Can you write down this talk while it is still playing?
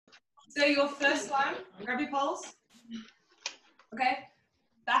So your first one, grab your poles. Okay.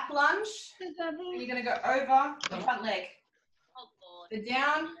 Back lunge. And you're going to go over the front leg. The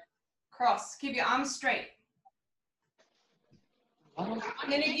down, cross. Keep your arms straight. I'm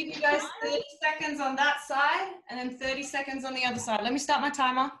going to give you guys 30 seconds on that side and then 30 seconds on the other side. Let me start my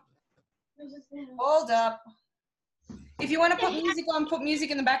timer. Hold up. If you want to put music on, put music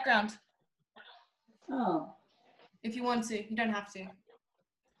in the background. Oh. If you want to, you don't have to.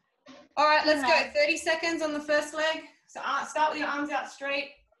 All right, let's go. 30 seconds on the first leg. So start with your arms out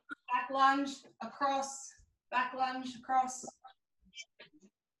straight. Back lunge, across. Back lunge, across.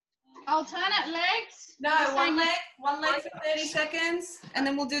 Alternate legs? No, one leg for 30 seconds, and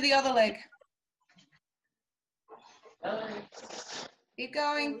then we'll do the other leg. Keep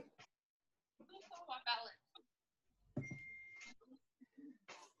going.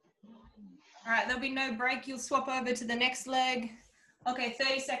 All right, there'll be no break. You'll swap over to the next leg. Okay,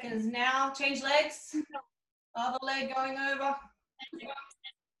 30 seconds now. Change legs. Other leg going over. I'm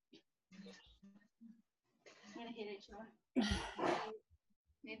gonna hit each other.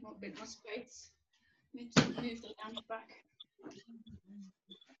 Need a bit more space. Need to move the arms back.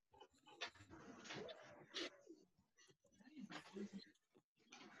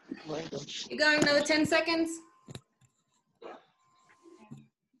 You're going another 10 seconds.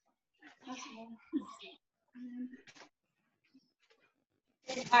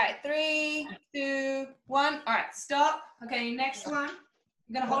 All right, 3, 2, 1. All right, stop. Okay, next one.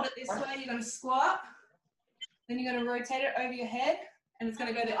 You're gonna hold it this way. You're gonna squat. Then you're gonna rotate it over your head, and it's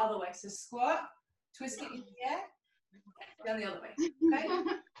gonna go the other way. So squat, twist it in the air, down the other way. Okay,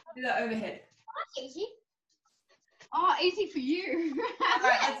 do that overhead. That's easy. Oh, easy for you. All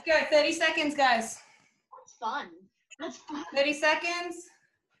right, let's go. 30 seconds, guys. That's fun. That's fun. 30 seconds.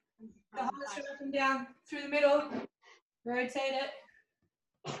 So hold it straight up and down through the middle. Rotate it.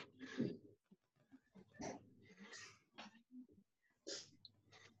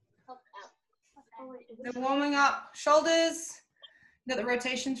 Then warming up shoulders. Get the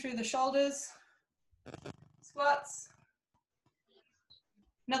rotation through the shoulders. Squats.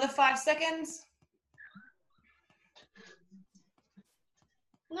 Another 5 seconds.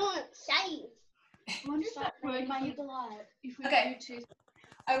 No, safe. Okay.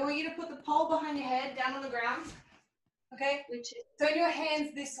 I want you to put the pole behind your head, down on the ground. Okay? Turn your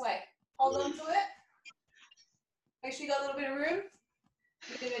hands this way. Hold on to it. Make sure you got a little bit of room.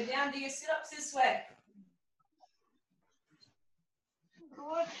 You're going to go down, do your sit-ups this way.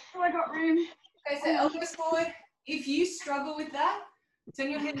 I got room. Okay, so elbows forward. If you struggle with that,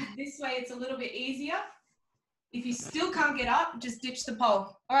 turn your hands this way. It's a little bit easier. If you still can't get up, just ditch the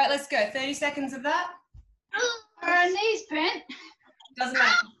pole. All right, let's go. 30 seconds of that. Our knees bent. Doesn't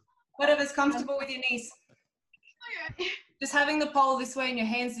matter. Whatever's comfortable with your knees. Okay. Just having the pole this way and your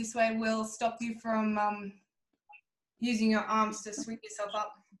hands this way will stop you from using your arms to swing yourself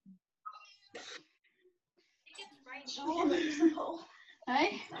up.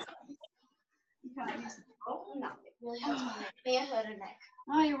 Hey? You can't use the pole? No, it really hurts my neck. May I hurt her neck?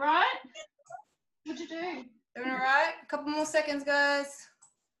 Are you right? What'd you do? Doing all right? A couple more seconds, guys.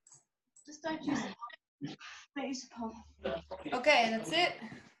 Just don't use the pole. Don't use the pole. Okay, that's it.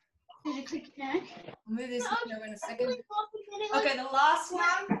 Did you click your neck? I'll move this window in a second. Okay, the last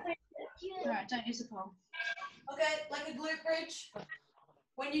one. Alright, don't use the pole. Okay, like a glute bridge.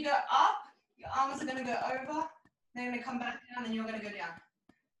 When you go up, your arms are going to go over. They're going to come back down, and you're going to go down.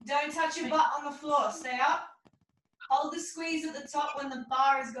 Don't touch your butt on the floor. Stay up. Hold the squeeze at the top when the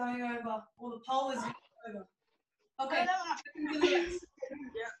bar is going over, or the pole is going over. Okay, here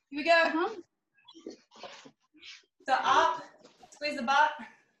we go. So up, squeeze the butt,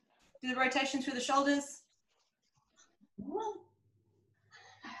 do the rotation through the shoulders.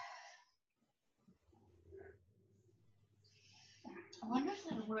 I wonder if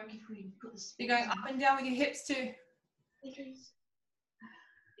that'll work if we put the You're going up and down with your hips too. Okay,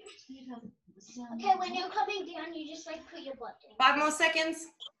 when you're coming down, you just like put your butt down. 5 more seconds.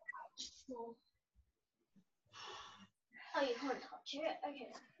 Oh, you can't touch it?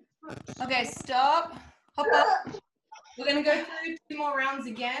 Okay. Okay, stop. Hop up. We're going to go through 2 more rounds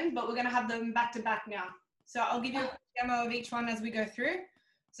again, but we're going to have them back to back now. So I'll give you a demo of each one as we go through.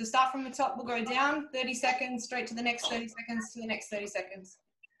 So start from the top, we'll go down, 30 seconds, straight to the next 30 seconds, to the next 30 seconds.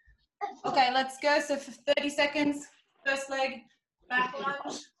 Okay, let's go. So for 30 seconds, first leg, back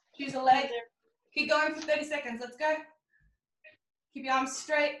lunge, choose a leg. Keep going for 30 seconds, let's go. Keep your arms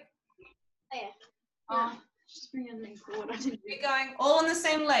straight. Just bring everything forward. I didn't Keep going, all on the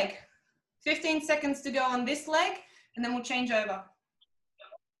same leg. 15 seconds to go on this leg, and then we'll change over.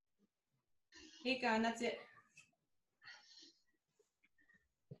 Keep going, that's it.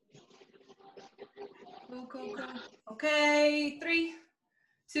 Cool, cool, cool. Okay, 3,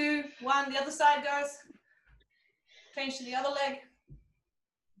 2, 1. The other side goes. Change to the other leg.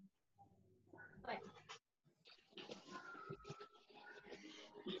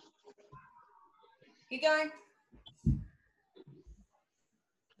 Keep going.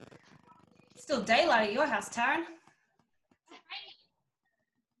 It's still daylight at your house, Taryn.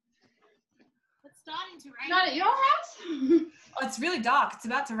 It's starting to rain. Not at your house? Oh, it's really dark. It's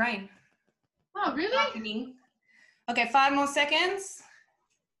about to rain. Oh, really? Darkening. Okay, 5 more seconds.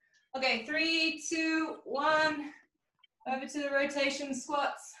 Okay, 3, 2, 1. Over to the rotation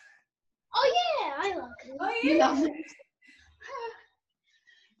squats. Oh yeah, I like it. Oh You yeah. love it.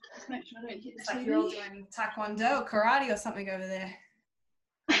 Just make sure I don't hit It's the like you're all doing taekwondo or karate or something over there.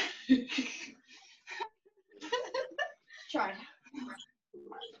 Try.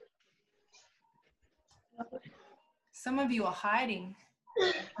 Some of you are hiding.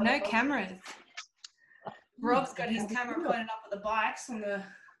 No cameras. Rob's got his camera pointed up at the bikes on the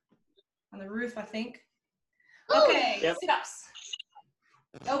roof, I think. Okay, Yep. sit-ups.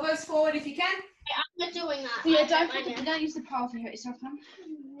 Elbows forward if you can. I'm not doing that. Yeah, I know. don't use the pole if you hurt yourself, huh?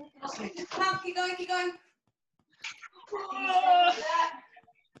 Come on, keep going, keep going.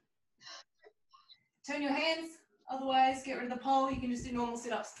 Turn your hands. Otherwise, get rid of the pole. You can just do normal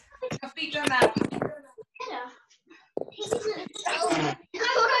sit-ups. Your feet don't matter. I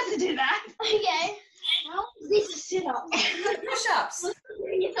wanted to do that. Okay. How is this a sit-up? Push-ups.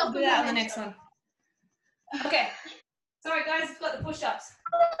 We'll do that on the next one. Okay. Sorry, guys. We've got the push-ups.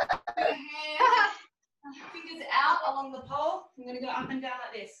 Your hands, fingers out along the pole. I'm going to go up and down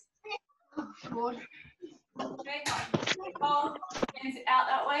like this. Okay. Pole, hands out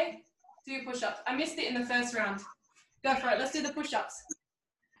that way. Do your push-ups. I missed it in the first round. Go for it. Let's do the push-ups.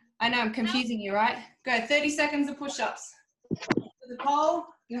 I know I'm confusing you, right? Go. 30 seconds of push-ups. To the pole,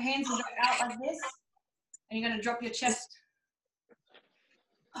 your hands will go out like this, and you're going to drop your chest.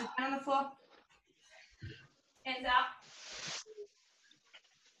 Sit down on the floor. Hands out.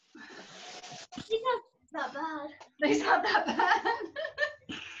 These aren't that bad. These aren't that bad.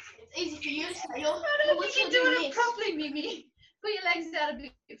 It's easy for you. So you're, I don't think you're doing it properly, Mimi. Put your legs out a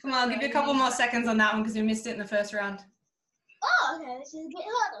bit. Come on, I'll give you a couple more seconds on that one because you missed it in the first round. Oh, okay. This is a bit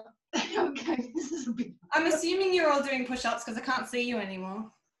harder. Okay, this is a bit. I'm assuming you're all doing push-ups because I can't see you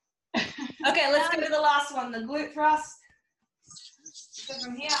anymore. Okay, let's go to the last one, the glute thrust. Go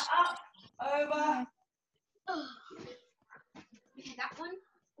from here, up, over. Oh. Okay, that one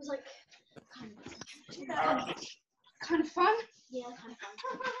was like kind Kind of fun. yeah, kind of fun.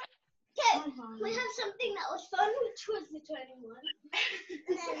 Okay, we have something that was fun, which was the turning one.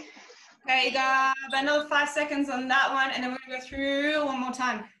 And then, Okay, you got another 5 seconds on that one, and then we're going to go through one more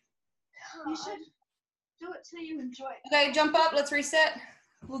time. You should do it till you enjoy it. Okay, jump up, let's reset.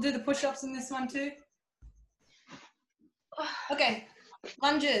 We'll do the push-ups in this one too. Okay,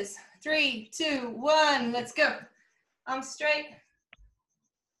 lunges. 3, 2, 1, let's go. Arms straight.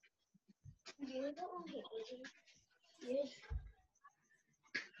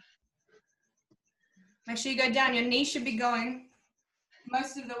 Make sure you go down. Your knee should be going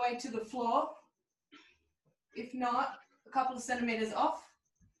most of the way to the floor. If not, a couple of centimeters off.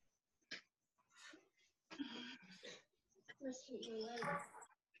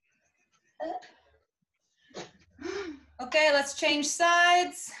 Okay, let's change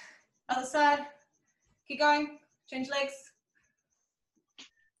sides. Other side. Keep going. Change legs. Is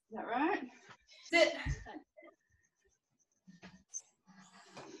that right? Sit.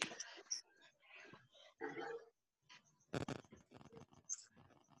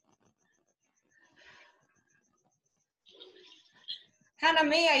 Hannah,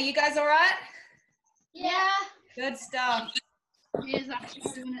 Mia, you guys all right? yeah. Good stuff. Mia's actually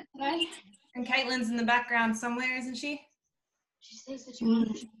doing it today. And Caitlin's in the background somewhere, isn't she? She says that you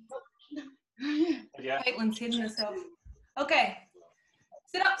Yeah. Caitlin's hidden herself. Okay.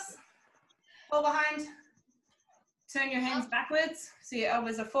 Sit-ups. Pull behind. Turn your hands backwards so your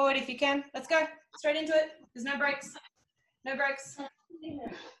elbows are forward if you can. Let's go. Straight into it. There's no breaks. No breaks.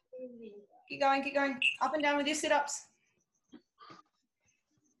 Keep going, keep going. Up and down with your sit-ups.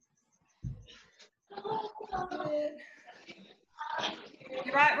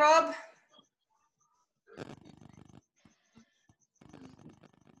 You right, Rob?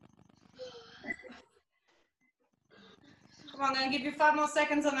 Come on, I'm going to give you 5 more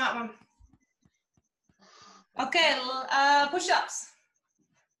seconds on that one. Okay, push-ups.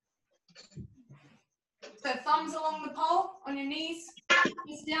 So thumbs along the pole on your knees,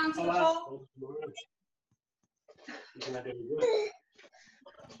 knees down to the pole.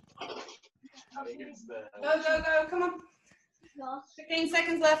 Go, go, go, come on. 15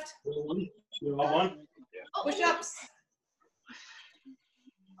 seconds left. You want one? Push-ups.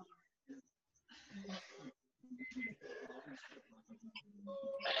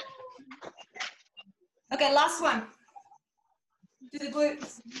 Okay, last one. Do the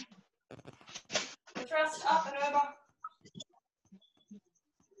glutes. Thrust up and over.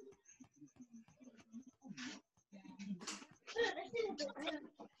 What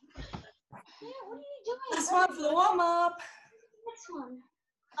are you doing? Last one for the warm-up. Next one.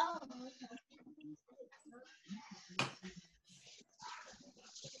 Oh.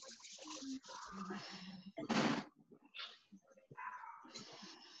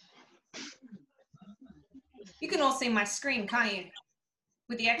 You can all see my screen, can't you?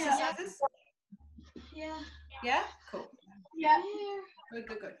 With the exercises? Yeah. Yeah? Cool. Yeah. Good,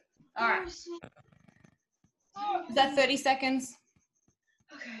 good, good. All right. Is that 30 seconds?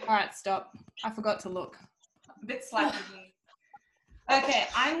 Okay. All right, stop. I forgot to look. A bit slack with me. Okay,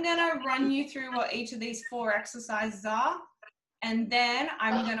 I'm gonna run you through what each of these 4 exercises are, and then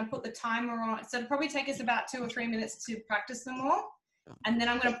I'm gonna put the timer on. So it'll probably take us about 2 or 3 minutes to practice them all. And then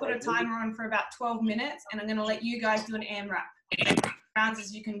I'm gonna put a timer on for about 12 minutes, and I'm gonna let you guys do an AMRAP. Rounds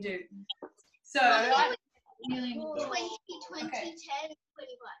as you can do. So, 20, 20, 10, 21.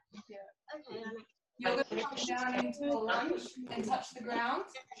 Okay. Okay, you're going to come down into a lunge and touch the ground.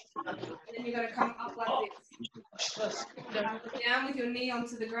 And then you're going to come up like this. Look down with your knee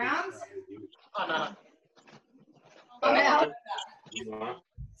onto the ground.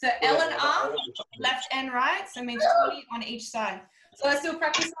 So L and R, left and right, so it means 20 on each side. So let's do a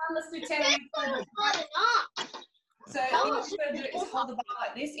practice one. Let's do 10 on each side. So what you're going to do is hold the bar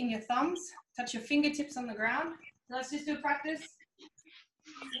like this in your thumbs. Touch your fingertips on the ground. So let's just do a practice.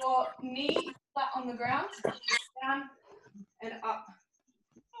 Your knee flat on the ground, down and up.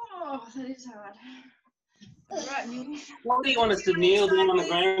 Oh, that is hard. Right, Mimi. Why do you want us to kneel down on the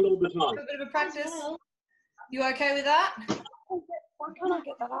ground all the time? A bit of a practice. You okay with that? Why can't I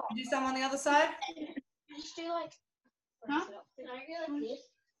get that up? Do some on the other side. Just do like. Huh? Can I do like this?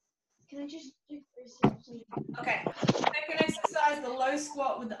 Can I just do Okay. Second exercise, the low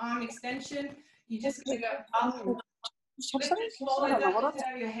squat with the arm extension. You're just going to go up. Lift it slowly, don't lift it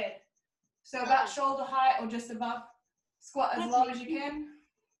over your head. So about shoulder height or just above. Squat as low as you can.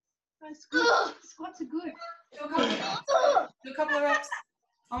 Squats are good. Do a couple of reps.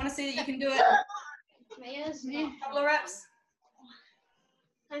 I want to see that you can do it. A couple of reps.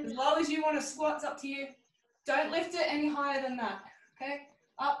 As low as you want to squat, it's up to you. Don't lift it any higher than that. Okay?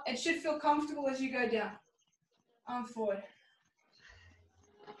 Up. It should feel comfortable as you go down. Arm forward.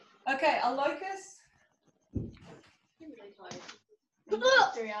 Okay, a locust.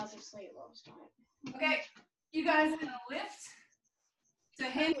 3 hours of sleep last night. Okay, you guys are going to lift. So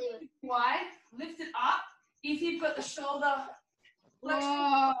hands wide, lift it up. If you've got the shoulder flexible,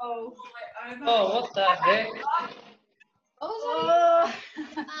 Whoa. over. Oh, what the heck? Oh,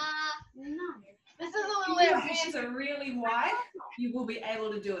 No. this is a little If your ambitious. hands are really wide, you will be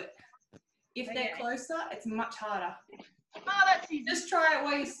able to do it. If they're closer, it's much harder. Oh, that's easy. Just try it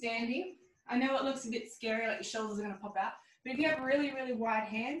while you're standing. I know it looks a bit scary, like your shoulders are going to pop out. But if you have really, really wide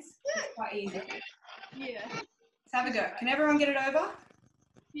hands, it's quite easy. Yeah. Let's have a go. Can everyone get it over?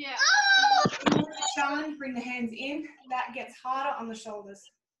 Yeah. Challenge, bring the hands in. That gets harder on the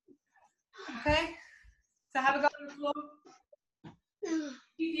shoulders. Okay? So have a go on the floor. If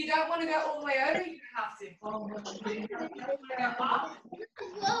you don't want to go all the way over, you don't have to. If you go up,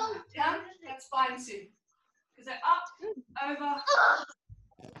 down, that's fine too. Because they're up, over.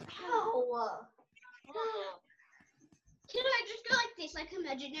 Ow. Can I just go like this, like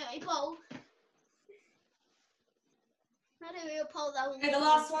imaginary pole? Not a real pole that will. Okay, the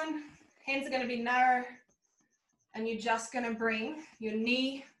last one. Hands are going to be narrow. And you're just going to bring your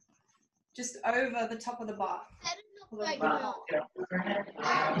knee just over the top of the bar. Better not break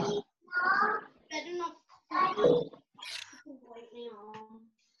me arm.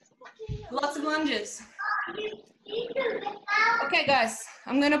 Lots of lunges. Okay, guys,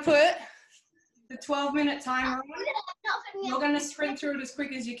 I'm going to put the 12-minute timer on. You're going to sprint through it as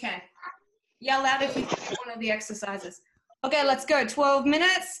quick as you can. Yell out if you do one of the exercises. Okay, let's go. 12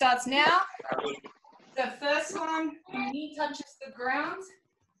 minutes starts now. The first one, knee touches the ground.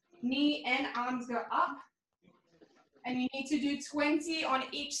 Knee and arms go up. And you need to do 20 on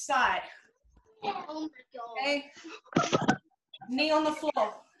each side. Oh my god. Okay? Knee on the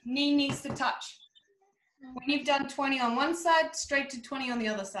floor. Knee needs to touch. When you've done 20 on one side, straight to 20 on the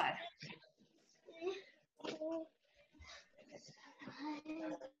other side.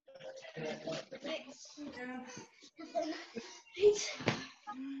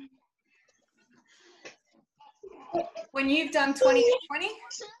 When you've done 20 to 20,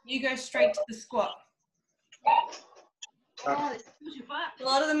 you go straight to the squat. Oh, this push your butt. A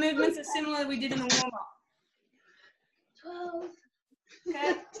lot of the movements are similar we did in the warm-up. 12.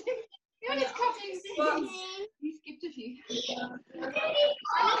 Okay. You're just copying Squats. You skipped a few.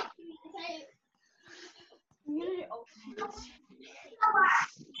 I'm gonna do alternates.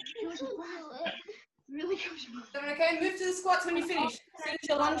 Really push your butt. Okay, move to the squats when you finish. As soon as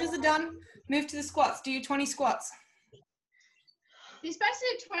your lunges are done, move to the squats. Do your 20 squats. You're supposed to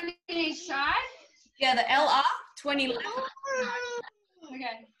do 20 each side. Yeah, the LR, 20 left.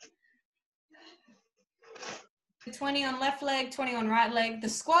 Okay. 20 on left leg, 20 on right leg. The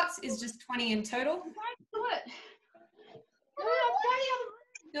squats is just 20 in total. Do it.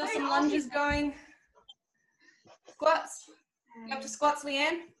 Feel some lunges going. Squats. Go up to squats,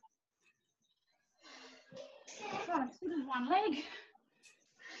 Leanne. God, I'm still in one leg.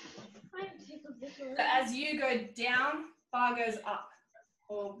 So as you go down, bar goes up,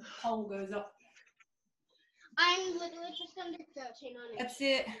 or pole goes up. I'm literally just gonna do 13 on it. That's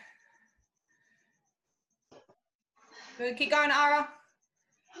it. Good. Keep going, Ara.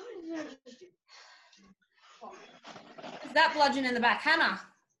 Is that bludgeon in the back? Hannah?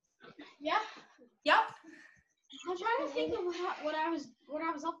 Yeah. Yep. I'm trying to think of what I was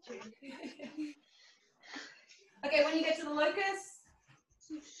up to. Okay, when you get to the locus,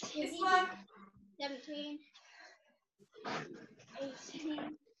 this one. 17.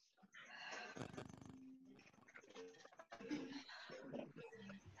 18.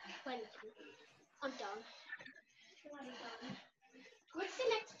 20. I'm done. What's the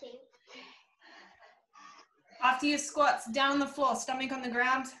next thing? After your squats, down on the floor, stomach on the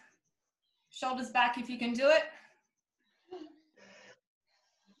ground, shoulders back if you can do it.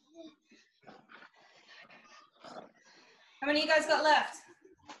 How many of you guys got left?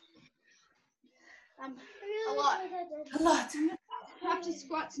 A lot. A lot. Up to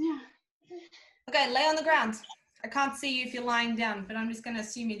squats now. Okay, lay on the ground. I can't see you if you're lying down, but I'm just going to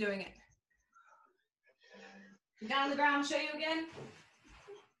assume you're doing it. Down on the ground, show you again.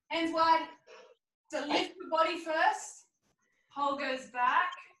 Hands wide. So lift the body first. Pole goes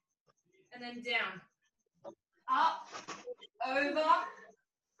back. And then down. Up, over,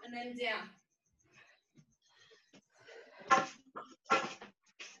 and then down.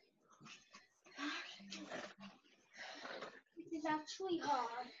 This is actually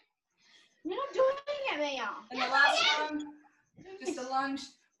hard. You're not doing it, Mia. And the last one, just a lunge,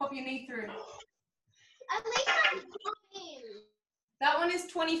 pop your knee through. At least I'm trying. That one is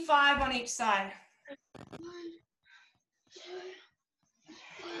 25 on each side. 1,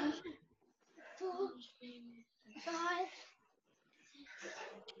 2, 3, 4, 5,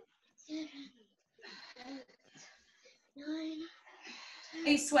 6, 7, 8, 9. Are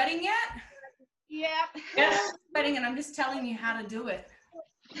you sweating yet? Yeah. Yes. Sweating, and I'm just telling you how to do it.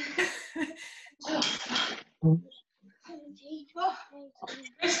 17.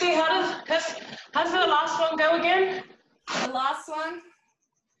 Christy, how does the last one go again? The last one,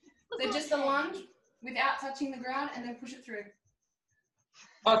 so just a lunge without touching the ground and then push it through.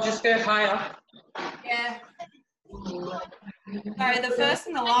 I'll just go higher. Yeah. Sorry, the first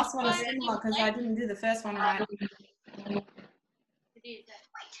and the last one are similar because I didn't do the first one right.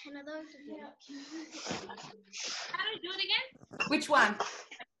 10 of those. How do I do it again? Which one?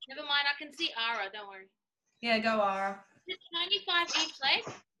 Never mind, I can see Ara, don't worry. Yeah, go Ara. Is it 25 each leg?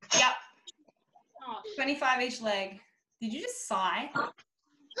 Yep, Oh, 25 each leg. Did you just sigh?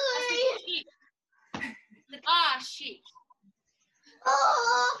 shit. Ah, shit.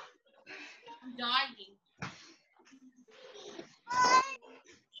 Oh, I'm dying.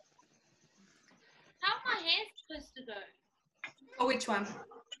 How are my hands supposed to go? Or which one?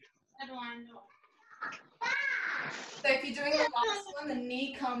 How do I know? So if you're doing the last one, the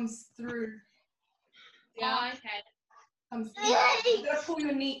knee comes through. Yeah, Oh, okay. comes through. You gotta pull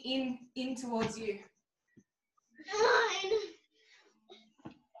your knee in towards you. 9.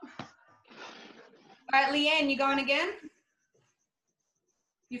 All right, Leanne, you going again?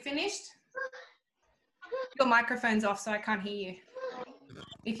 You finished? Your microphone's off, so I can't hear you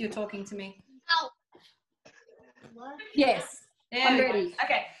if you're talking to me. What? Yes, There I'm we go. ready.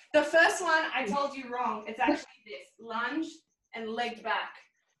 Okay, the first one I told you wrong. It's actually this, lunge and leg back.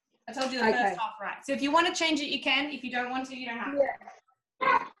 I told you the Okay. first half right. So if you want to change it, you can. If you don't want to, you don't have to.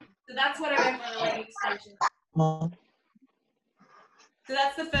 So that's what I meant by the leg extension. So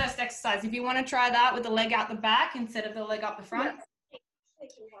that's the first exercise. If you want to try that with the leg out the back instead of the leg up the front.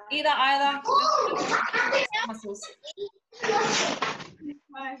 Either. Muscles.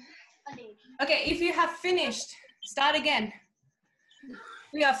 Okay, if you have finished, start again.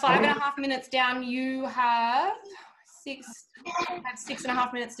 We are 5.5 minutes down. You have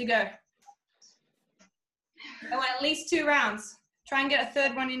 6.5 minutes to go. I want at least 2 rounds. Try and get a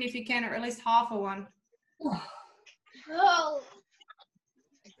third one in if you can, or at least half a one. Oh.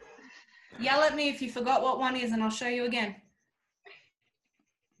 Yell at me if you forgot what one is and I'll show you again.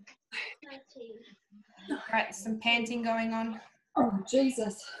 Right, some panting going on. Oh,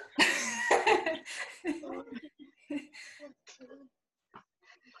 Jesus.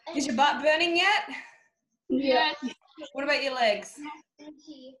 Is your butt burning yet? Yeah. What about your legs?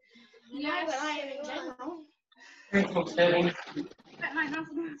 Yeah, but I am in general.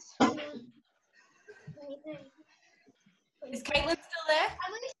 Is Caitlin still there?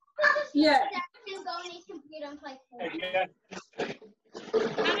 Yeah. Go on his computer and play. How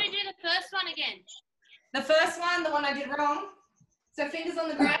do we do the first one again? The first one, the one I did wrong. So fingers on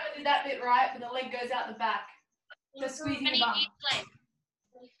the ground, I did that bit right, but the leg goes out the back. So squeezing the bum.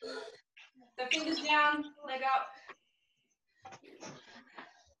 So fingers down, leg up.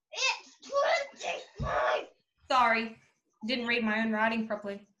 It's 25. Sorry, didn't read my own writing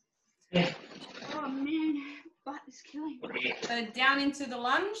properly. Oh man, butt is killing me. So down into the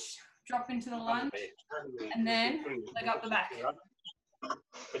lunge, drop into the lunge, and then leg up the back.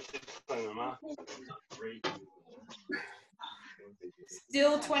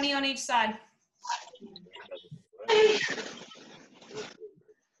 Still 20 on each side.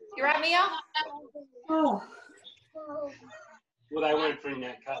 You right, Mia? Oh. Well, they weren't from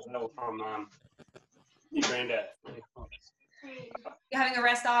that cut. They were from your granddad. You're having a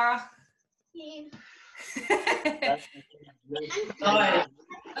rest, Ara?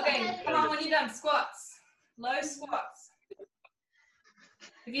 Okay, come on, when you're done, squats. Low squats.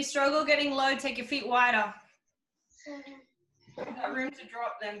 If you struggle getting low, take your feet wider. You've got room to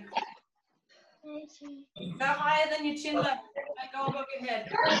drop them. Go higher than your chin level. Don't go above your head.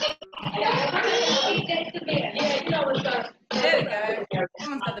 There we go.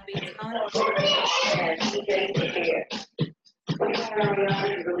 Someone's got the beats on.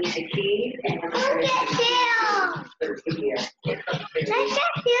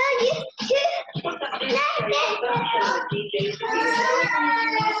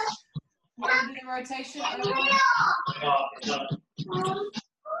 Want to do the rotation over?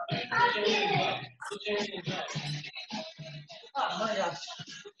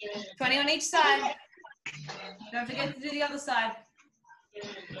 20 on each side. Don't forget to do the other side.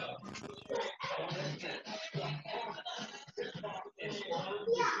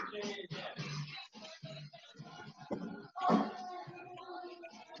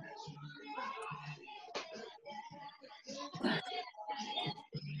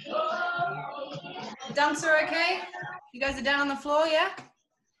 Dunks are okay? You guys are down on the floor, yeah?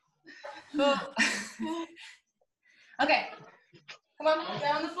 Cool. Okay. Come on,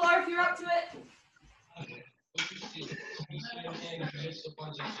 down on the floor if you're up to it.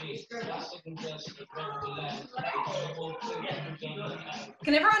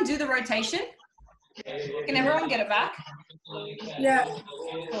 Can everyone do the rotation? Can everyone get it back? Yeah.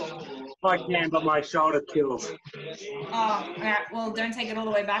 I can, but my shoulder kills. Oh, all right. Well, don't take it all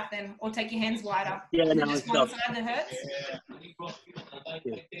the way back then, or take your hands wider. Yeah, Is it no, just it's one not. side that hurts?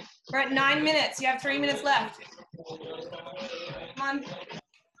 Yeah. We're at 9 minutes. You have 3 minutes left. Come on.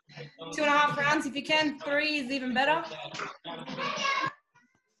 2.5 rounds if you can. 3 is even better.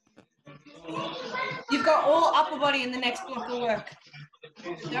 You've got all upper body in the next block of work.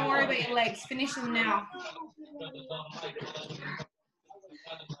 Don't worry about your legs. Finish them now.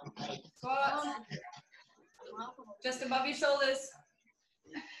 Squats. Just above your shoulders.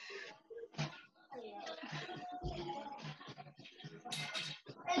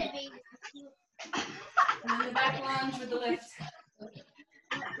 And then the back lunge with the lift.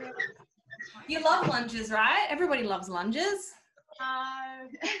 You love lunges, right? Everybody loves lunges.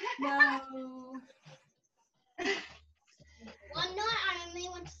 No. One night I only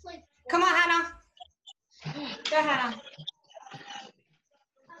went to sleep. Come on, Hannah. Go, Hannah.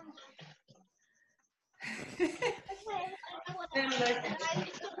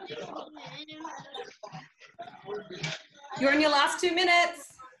 You're in your last 2 minutes.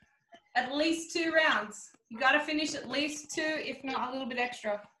 At least 2 rounds. You got to finish at least 2, if not a little bit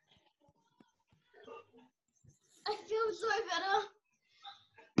extra. I feel so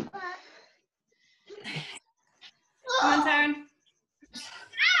better. Come on, Taryn.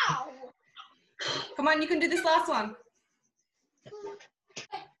 Ow! Come on, you can do this last one.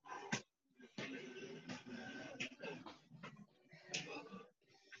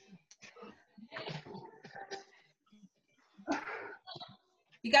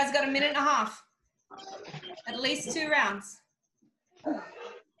 You guys got 1.5 minutes. At least 2 rounds.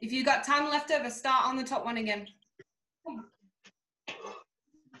 If you've got time left over, start on the top one again.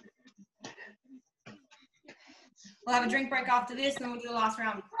 We'll have a drink break after this, and then we'll do the last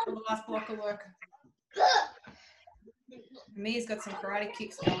round, or the last block of work. Mia's got some karate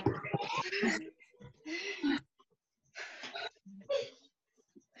kicks going.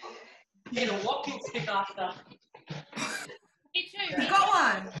 Get a walking stick after. Me too. You've got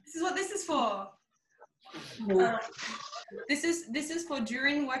one. This is what this is for. This is for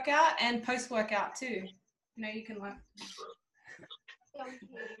during workout and post workout too. You know, you can learn.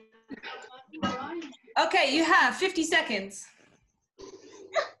 Okay, you have 50 seconds.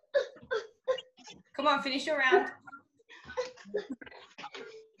 Come on, finish your round.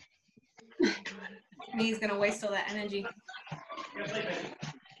 Mia's gonna waste all that energy.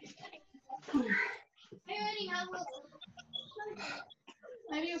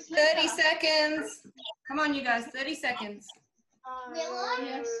 Maybe you'll sleep 30 better. seconds. Come on, you guys, 30 seconds.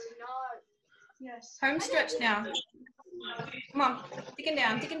 Yes. Yes. Home stretch now. Come on, ticking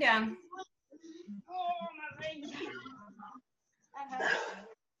down, ticking down.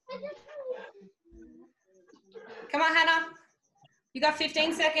 Come on, Hannah. You got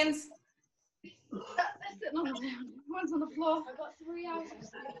 15 seconds. That's sitting on the ground. One's on the floor. I've got 3 hours of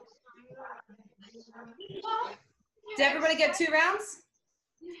sleep. Did everybody get 2 rounds?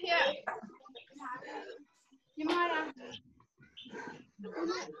 Yeah. You might have.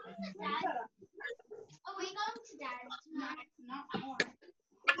 Are we going to Dad's tonight? No.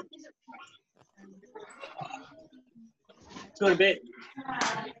 2 in a bit.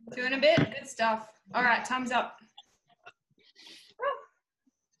 2 in a bit. Good stuff. All right, time's up.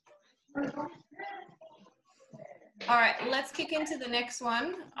 All right, let's kick into the next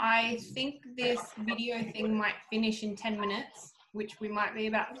one. I think this video thing might finish in 10 minutes, which we might be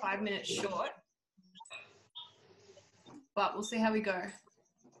about 5 minutes short. But we'll see how we go.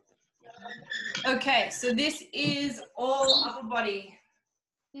 Okay, so this is all upper body.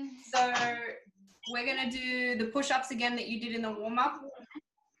 So we're gonna do the push-ups again that you did in the warm-up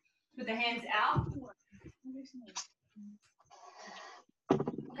with the hands out.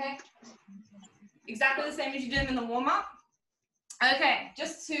 Okay, exactly the same as you did in the warm-up. Okay,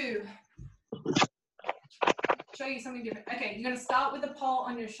 just to show you something different. Okay, you're gonna start with the pole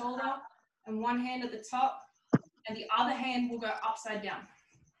on your shoulder and one hand at the top, and the other hand will go upside down.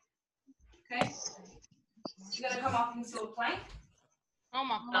 Okay, you're gonna come up into a plank. Oh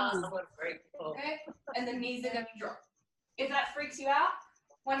my God. Okay, and the knees are gonna drop. If that freaks you out,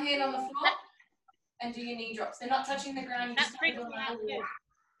 one hand on the floor and do your knee drops. They're not touching the ground. You That just freaks go me out too.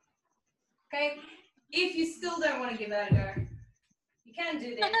 Okay, if you still don't want to give that a go, you can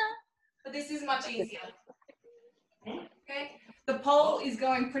do this, but this is much easier. Okay, the pole is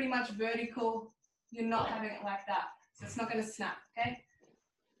going pretty much vertical. You're not having it like that, so it's not going to snap. Okay,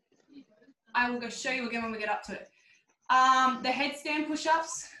 I will go show you again when we get up to it. The headstand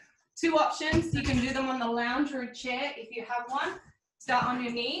push-ups, 2 options. You can do them on the lounge or a chair if you have one. Start on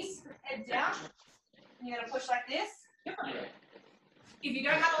your knees, head down. And you're going to push like this. If you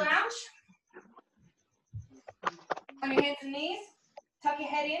don't have a lounge, on your hands and knees, tuck your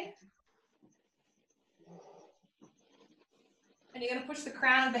head in. And you're going to push the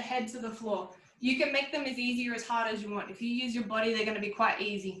crown of the head to the floor. You can make them as easy or as hard as you want. If you use your body, they're going to be quite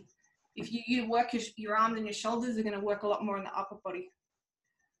easy. If you work your arms and your shoulders, they're going to work a lot more in the upper body.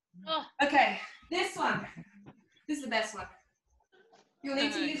 Oh. Okay, this one. This is the best one. You'll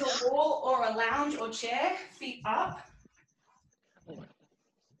need to use a wall or a lounge or chair, feet up.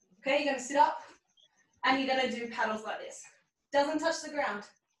 Okay, you're going to sit up and you're going to do paddles like this. Doesn't touch the ground.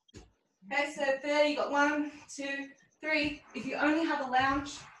 Okay, so 30, you got 1, 2, 3. If you only have a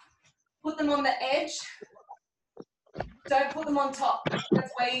lounge, put them on the edge. Don't put them on top.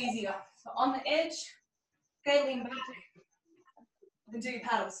 That's way easier. So on the edge, okay, lean back and do your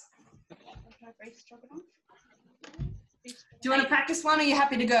paddles. Do you want to practice one or are you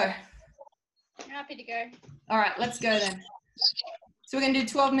happy to go? I'm happy to go. All right, let's go then. So we're going to do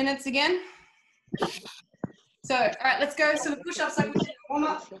 12 minutes again. So, all right, let's go. So we push ups like we did in warm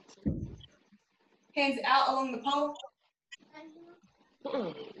up. Hands out along the pole.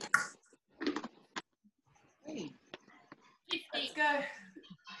 Let's go.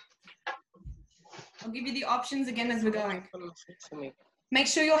 I'll give you the options again as we're going. Make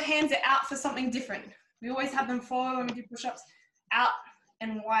sure your hands are out for something different. We always have them forward when we do push-ups, out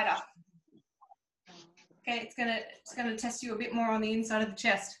and wider. Okay, it's gonna test you a bit more on the inside of the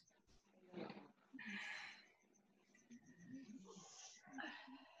chest.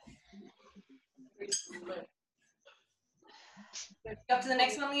 Up to the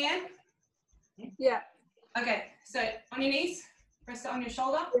next one, Leanne? Yeah. Okay, so on your knees, rest it on your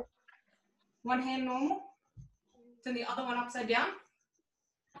shoulder. One hand normal, then the other one upside down.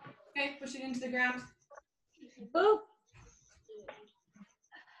 Okay, push it into the ground.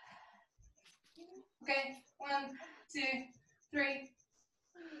 Okay, 1, 2, 3.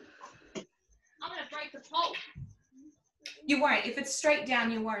 I'm gonna break the pole. You won't. If it's straight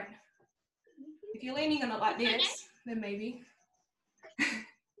down, you won't. If you're leaning on it like this, then maybe.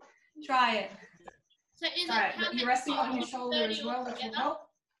 Try it. So is All right, it how but you're resting on your shoulder as well, which will help.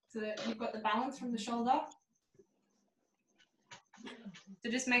 So that you've got the balance from the shoulder. So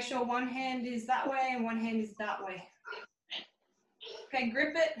just make sure one hand is that way and one hand is that way. Okay,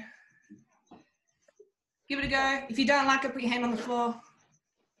 grip it. Give it a go. If you don't like it, put your hand on the floor.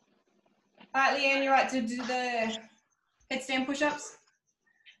 All right, Leanne, you're right to do the headstand push-ups.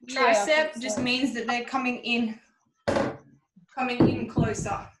 Tricep just means that they're coming in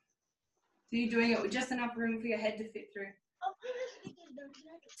closer. So you're doing it with just enough room for your head to fit through.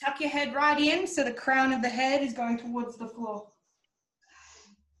 Tuck your head right in so the crown of the head is going towards the floor.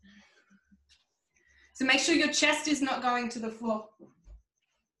 So make sure your chest is not going to the floor.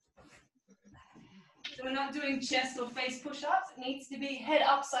 So we're not doing chest or face push-ups. It needs to be head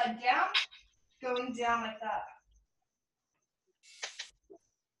upside down, going down like that.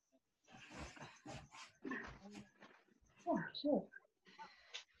 Oh, sure.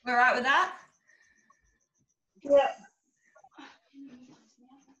 We're all right with that? Yeah.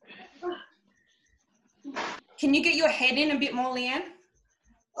 Can you get your head in a bit more, Leanne?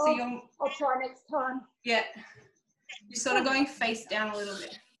 So you're, I'll try next time. yeah. You're sort of going face down a little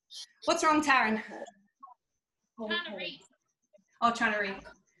bit. What's wrong, Taryn? Trying to read. Oh, trying to read.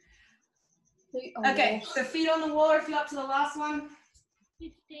 Okay, so feet on the wall if you're up to the last one.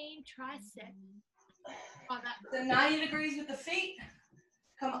 15 tricep. Oh, that. So 90 degrees with the feet.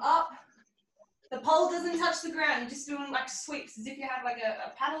 Come up. The pole doesn't touch the ground. You're just doing like sweeps, as if you have like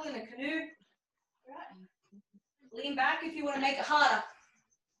a paddle in a canoe. Right. Lean back if you want to make it harder.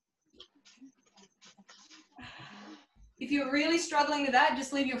 If you're really struggling with that,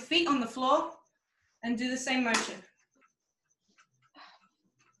 just leave your feet on the floor and do the same motion.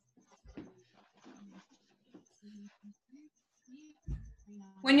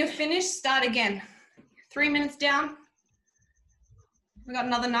 When you're finished, start again. 3 minutes down. We've got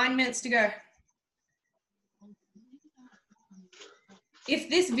another 9 minutes to go. If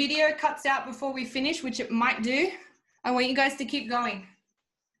this video cuts out before we finish, which it might do, I want you guys to keep going.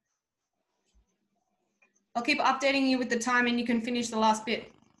 I'll keep updating you with the time and you can finish the last bit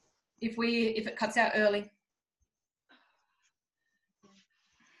if it cuts out early.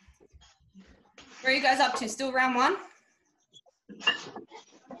 Where are you guys up to? Still round 1?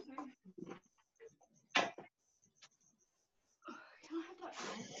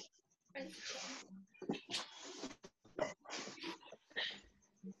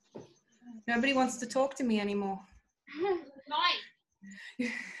 Nobody wants to talk to me anymore. Dying.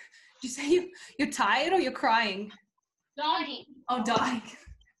 Did you say you're tired or you're crying? Dying. Oh, dying.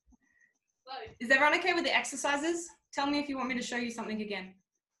 Is everyone okay with the exercises? Tell me if you want me to show you something again.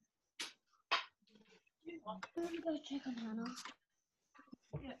 I'm gonna go check on Hannah.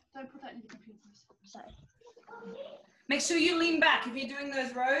 Yeah, don't put that in the computer. Sorry. Make sure you lean back. If you're doing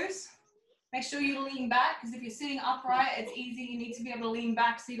those rows, make sure you lean back, because if you're sitting upright, it's easy. You need to be able to lean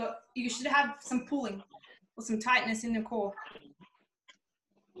back. So you should have some pulling or some tightness in the core.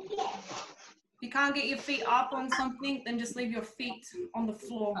 If you can't get your feet up on something, then just leave your feet on the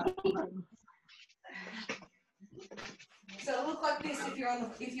floor. So it'll look like this if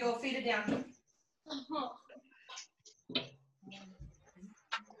your feet are down.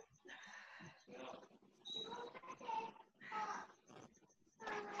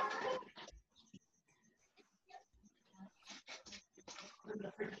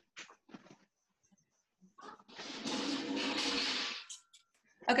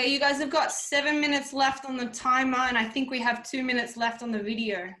 Okay, you guys have got 7 minutes left on the timer, and I think we have 2 minutes left on the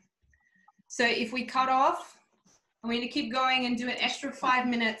video. So if we cut off, I'm going to keep going and do an extra 5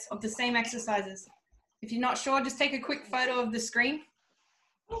 minutes of the same exercises. If you're not sure, just take a quick photo of the screen.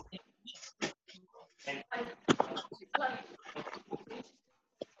 Oh,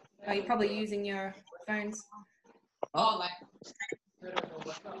 you're probably using your phones. We'll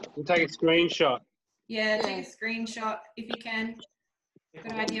take a screenshot. Yeah, take a screenshot if you can.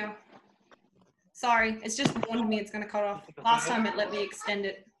 Good idea. Sorry, it's just warned me it's going to cut off. Last time it let me extend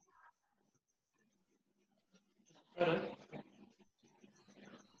it.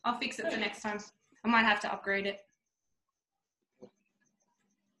 I'll fix it for next time. I might have to upgrade it.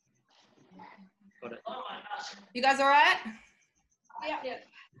 Got it. You guys all right? Yeah.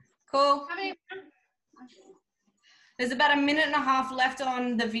 Cool. How many? There's about 1.5 minutes left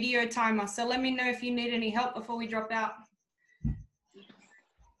on the video timer, so let me know if you need any help before we drop out.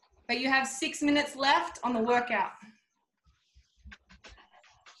 but you have 6 minutes left on the workout.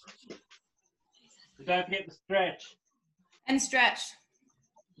 Don't forget the stretch. And stretch.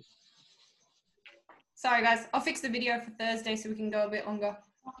 Sorry guys, I'll fix the video for Thursday so we can go a bit longer.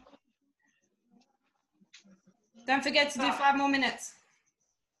 Don't forget to do 5 more minutes.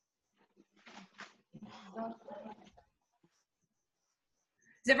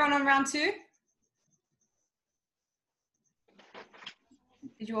 Is everyone on round 2?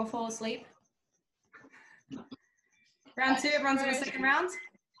 Did you all fall asleep? Round 2, everyone's in the second round?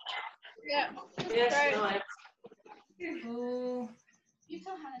 Yeah. Yes, nice. Ooh. You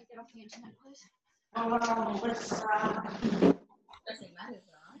tell Hannah to get off the internet, please. Oh, what's that?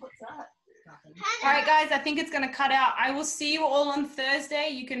 What's that? All right, guys, I think it's going to cut out. I will see you all on Thursday.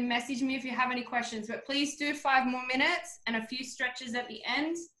 You can message me if you have any questions, but please do 5 more minutes and a few stretches at the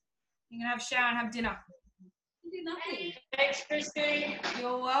end. You can have a shower and have dinner. Do nothing. Thanks, Christy.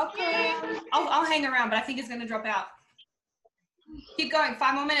 You're welcome. I'll hang around, but I think it's going to drop out. Keep going.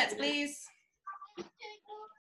 5 more minutes, please.